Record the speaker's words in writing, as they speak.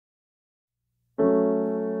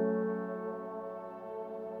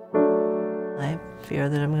fear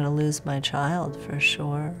that I'm going to lose my child for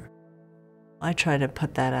sure. I try to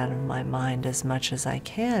put that out of my mind as much as I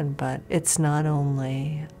can, but it's not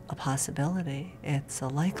only a possibility, it's a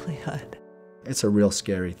likelihood. It's a real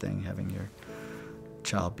scary thing having your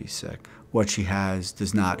child be sick. What she has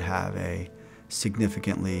does not have a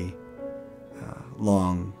significantly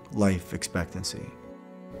long life expectancy.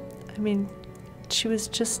 I mean, she was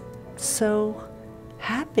just so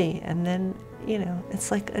happy, and then, you know, it's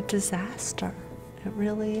like a disaster. It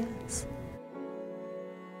really is.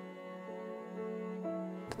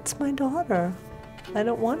 It's my daughter. I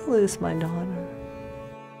don't want to lose my daughter.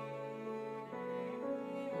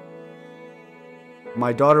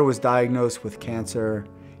 My daughter was diagnosed with cancer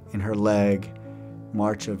in her leg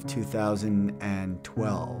March of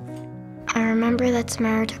 2012. I remember that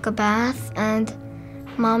Samara took a bath and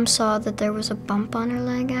Mom saw that there was a bump on her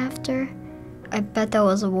leg after. I bet that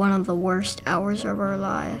was one of the worst hours of our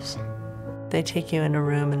lives. They take you in a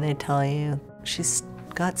room and they tell you she's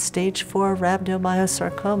got stage 4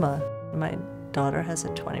 rhabdomyosarcoma. My daughter has a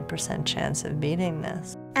 20% chance of beating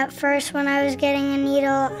this. At first, when I was getting a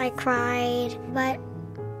needle, I cried, but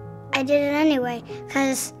I did it anyway,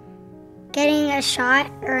 because getting a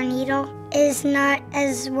shot or a needle is not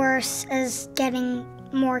as worse as getting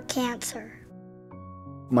more cancer.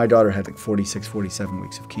 My daughter had like 46, 47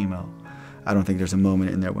 weeks of chemo. I don't think there's a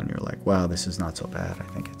moment in there when you're like, wow, this is not so bad. I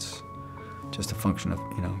think it's just a function of,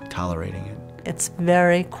 you know, tolerating it. It's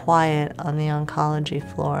very quiet on the oncology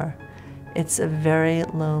floor. It's a very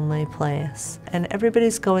lonely place. And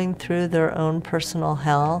everybody's going through their own personal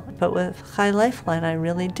hell. But with Chai Lifeline, I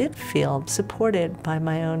really did feel supported by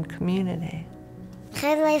my own community.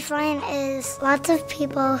 Chai Lifeline is lots of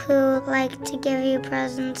people who like to give you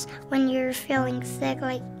presents when you're feeling sick,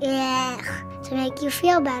 like, yeah, to make you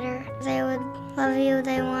feel better. They would love you,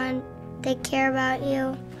 they care about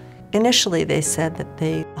you. Initially, they said that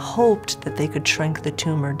they hoped that they could shrink the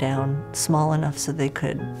tumor down small enough so they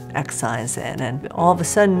could excise it. And all of a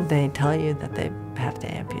sudden, they tell you that they have to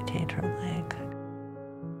amputate her leg.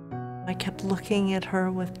 I kept looking at her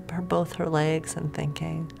with both her legs and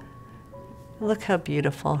thinking, look how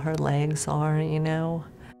beautiful her legs are, you know.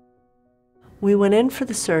 We went in for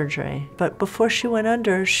the surgery, but before she went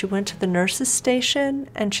under, she went to the nurses' station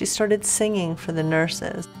and she started singing for the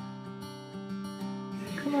nurses.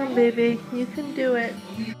 Come on, baby, you can do it.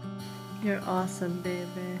 You're awesome,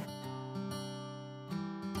 baby.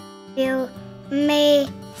 You may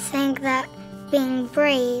think that being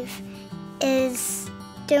brave is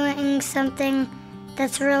doing something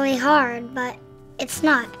that's really hard, but it's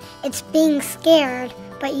not. It's being scared,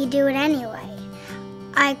 but you do it anyway.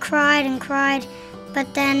 I cried and cried,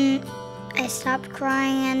 but then I stopped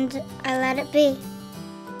crying and I let it be.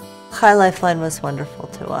 Chai Lifeline was wonderful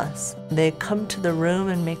to us. They'd come to the room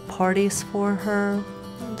and make parties for her.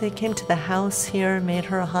 They came to the house here and made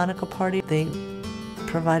her a Hanukkah party. They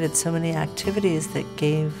provided so many activities that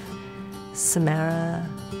gave Samara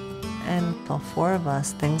and all 4 of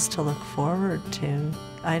us things to look forward to.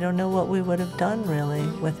 I don't know what we would have done, really,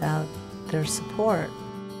 without their support.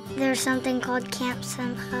 There's something called Camp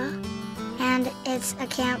Simcha, and it's a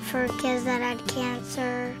camp for kids that had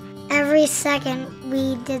cancer. Every second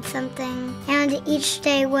we did something, and each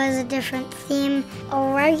day was a different theme.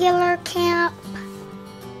 A regular camp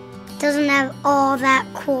doesn't have all that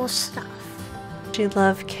cool stuff. She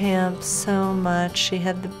loved camp so much. She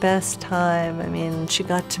had the best time. I mean, she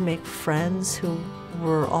got to make friends who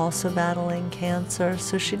were also battling cancer,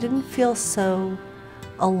 so she didn't feel so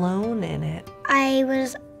alone in it. I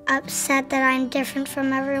was upset that I'm different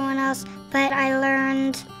from everyone else, but I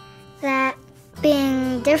learned that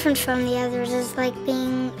being different from the others is like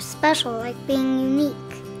being special, like being unique.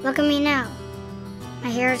 Look at me now. My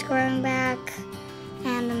hair is growing back,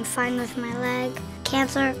 and I'm fine with my leg.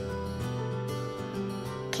 Cancer,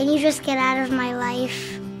 can you just get out of my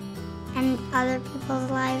life and other people's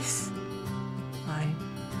lives? I'm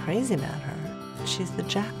crazy about her. She's the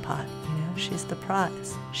jackpot, you know, she's the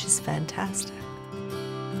prize. She's fantastic.